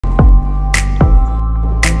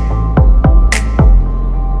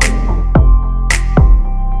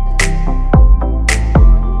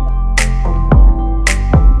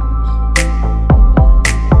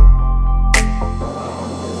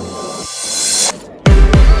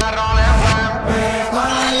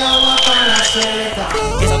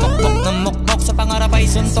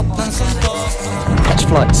Catch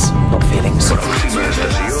flights, not feelings.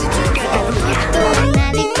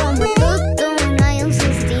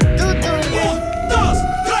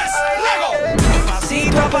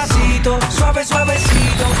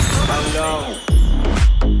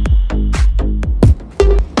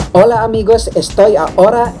 Hola amigos, estoy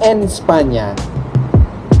ahora en España.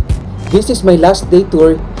 This is my last day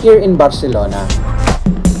tour here in Barcelona.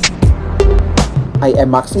 I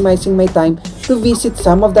am maximizing my time to visit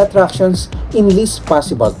some of the attractions in least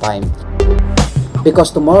possible time.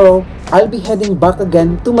 Because tomorrow, I'll be heading back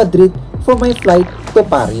again to Madrid for my flight to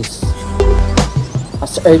Paris.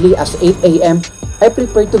 As early as 8 AM, I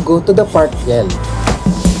prepare to go to the Park Güell.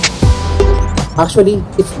 Actually,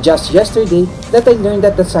 it's just yesterday that I learned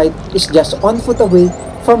that the site is just on foot away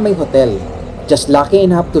from my hotel. Just lucky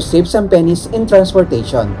enough to save some pennies in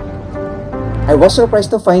transportation. I was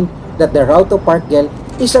surprised to find that the route to Park Güell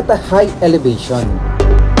is at a high elevation.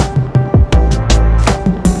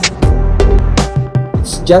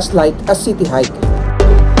 It's just like a city hike,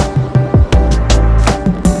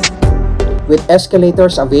 with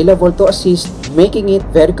escalators available to assist, making it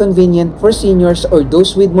very convenient for seniors or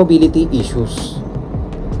those with mobility issues.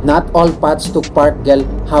 Not all paths to Park Güell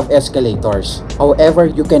have escalators. However,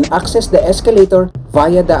 you can access the escalator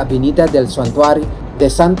via the Avenida del Santuario de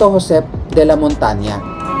Santo Josep de la Montaña.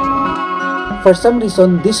 For some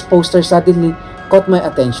reason, this poster suddenly caught my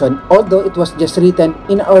attention, although it was just written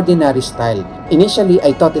in ordinary style. Initially,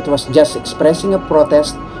 I thought it was just expressing a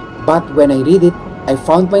protest, but when I read it, I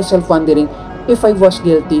found myself wondering if I was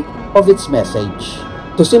guilty of its message.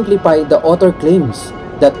 To simplify, the author claims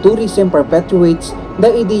that tourism perpetuates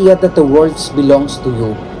the idea that the world belongs to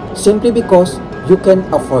you simply because you can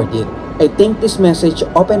afford it. I think this message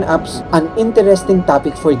opens up an interesting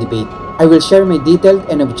topic for debate. I will share my detailed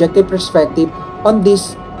and objective perspective on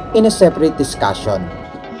this in a separate discussion.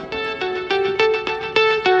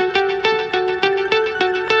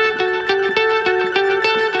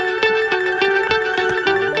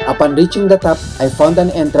 Upon reaching the top, I found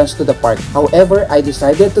an entrance to the park. However, I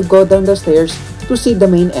decided to go down the stairs to see the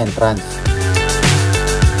main entrance.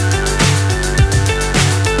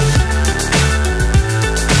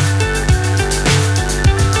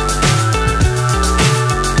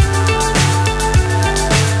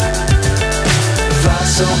 Fly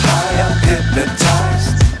so high, I'm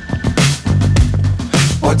hypnotized.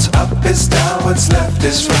 What's up is down, what's left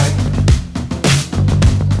is right.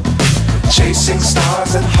 Chasing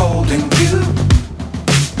stars and holding you.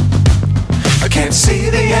 I can't see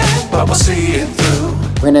the end, but we'll see it through.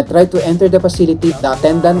 When I tried to enter the facility, the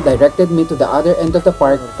attendant directed me to the other end of the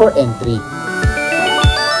park for entry.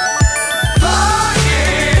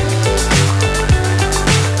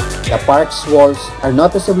 The park's walls are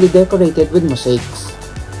noticeably decorated with mosaics.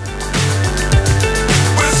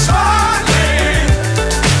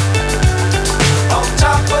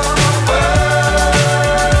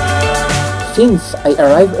 Since I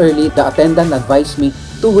arrived early, the attendant advised me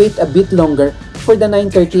to wait a bit longer for the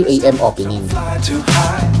 9:30 AM opening.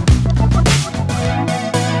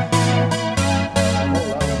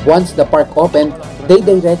 Once the park opened, they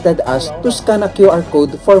directed us to scan a QR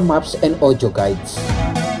code for maps and audio guides.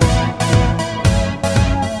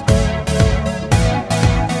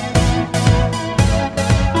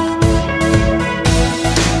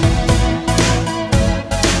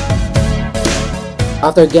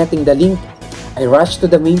 After getting the link, I rushed to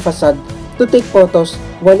the main facade to take photos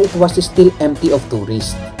while it was still empty of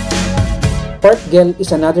tourists. Park Güell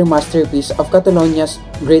is another masterpiece of Catalonia's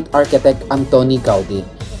great architect Antoni Gaudí.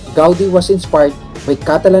 Gaudí was inspired by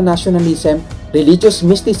Catalan nationalism, religious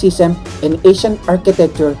mysticism, and Asian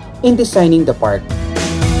architecture in designing the park.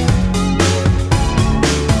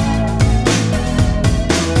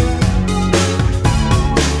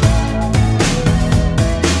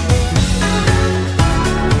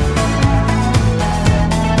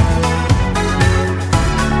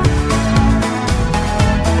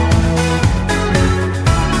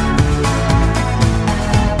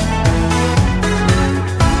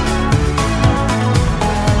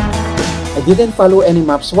 I didn't follow any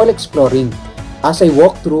maps while exploring. As I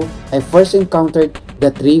walked through, I first encountered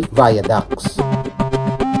the 3 viaducts.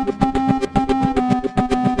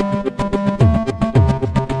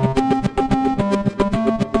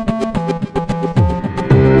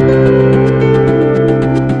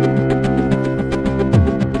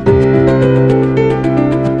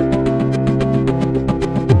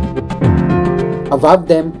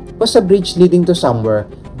 Above them was a bridge leading to somewhere,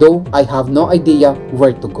 though I have no idea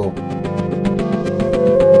where to go.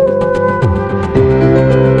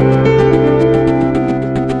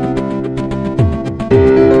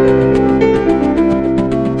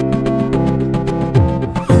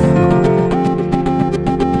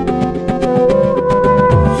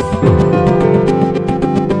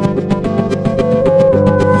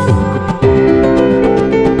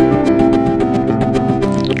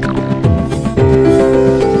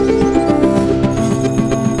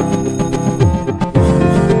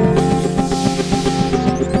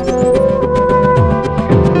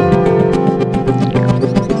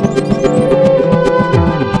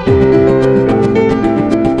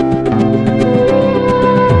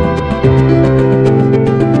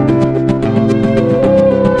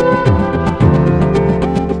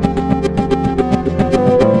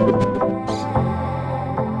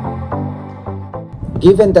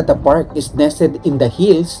 Given that the park is nested in the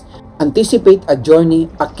hills, anticipate a journey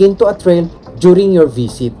akin to a trail during your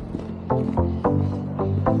visit.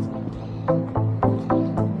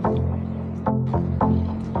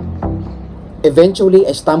 Eventually,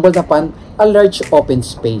 I stumbled upon a large open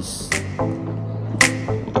space.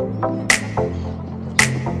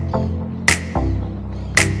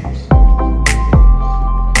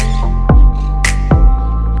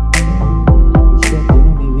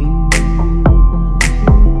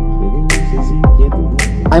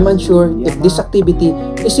 I'm unsure if this activity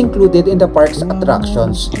is included in the park's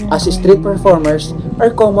attractions, as street performers are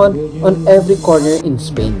common on every corner in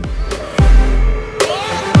Spain.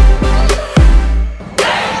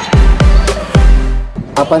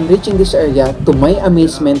 Upon reaching this area, to my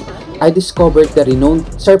amazement, I discovered the renowned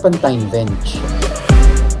serpentine bench.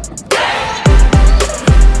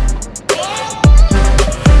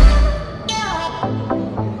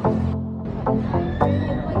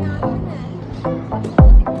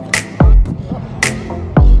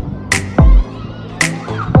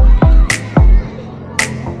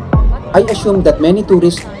 I assume that many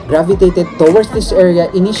tourists gravitated towards this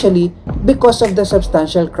area initially because of the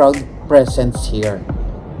substantial crowd presence here.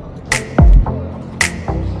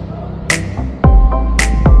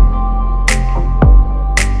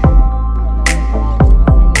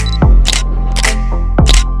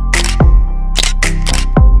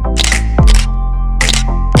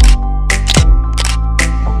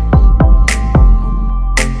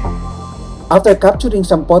 After capturing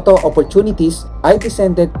some photo opportunities, I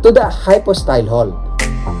descended to the hypostyle hall.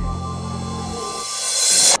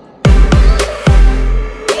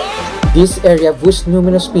 This area boasts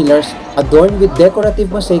numerous pillars adorned with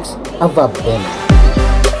decorative mosaics above them.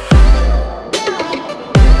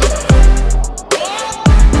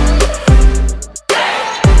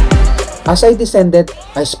 As I descended,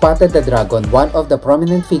 I spotted the dragon, one of the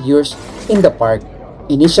prominent figures in the park.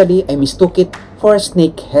 Initially, I mistook it for a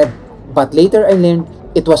snake head, but later I learned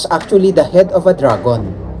it was actually the head of a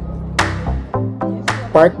dragon.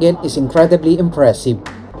 Park Güell is incredibly impressive,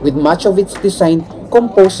 with much of its design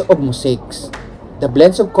composed of mosaics. The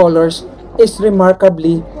blends of colors is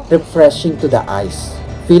remarkably refreshing to the eyes.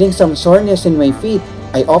 Feeling some soreness in my feet,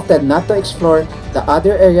 I opted not to explore the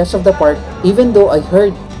other areas of the park, even though I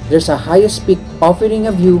heard there's a highest peak offering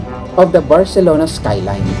a view of the Barcelona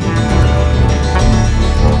skyline.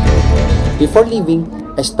 Before leaving,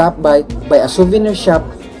 I stopped by a souvenir shop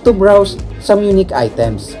to browse some unique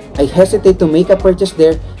items. I hesitate to make a purchase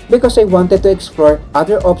there because I wanted to explore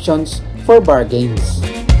other options for bargains.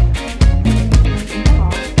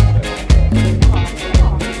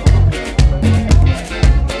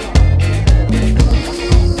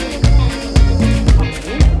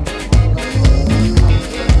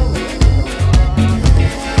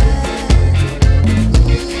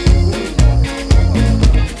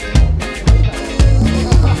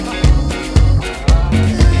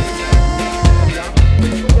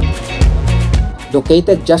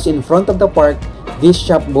 Located just in front of the park, this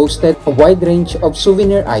shop boasted a wide range of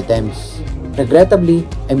souvenir items. Regrettably,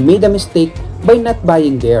 I made a mistake by not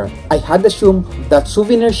buying there. I had assumed that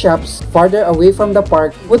souvenir shops farther away from the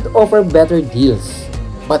park would offer better deals,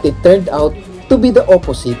 but it turned out to be the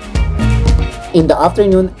opposite. In the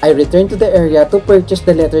afternoon, I returned to the area to purchase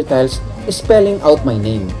the letter tiles spelling out my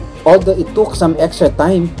name. Although it took some extra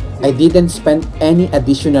time, I didn't spend any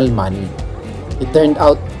additional money. It turned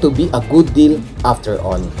out to be a good deal after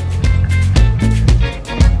all.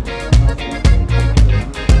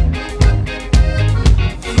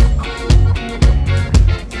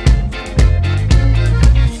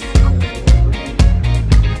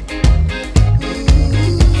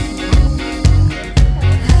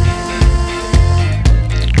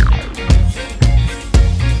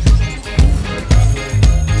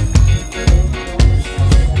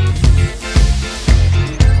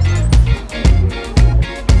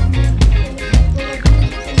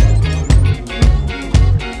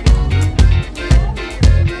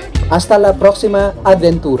 Hasta la próxima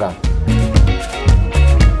aventura.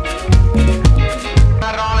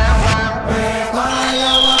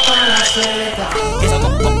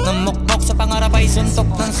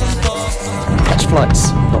 Catch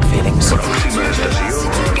flights, not feelings.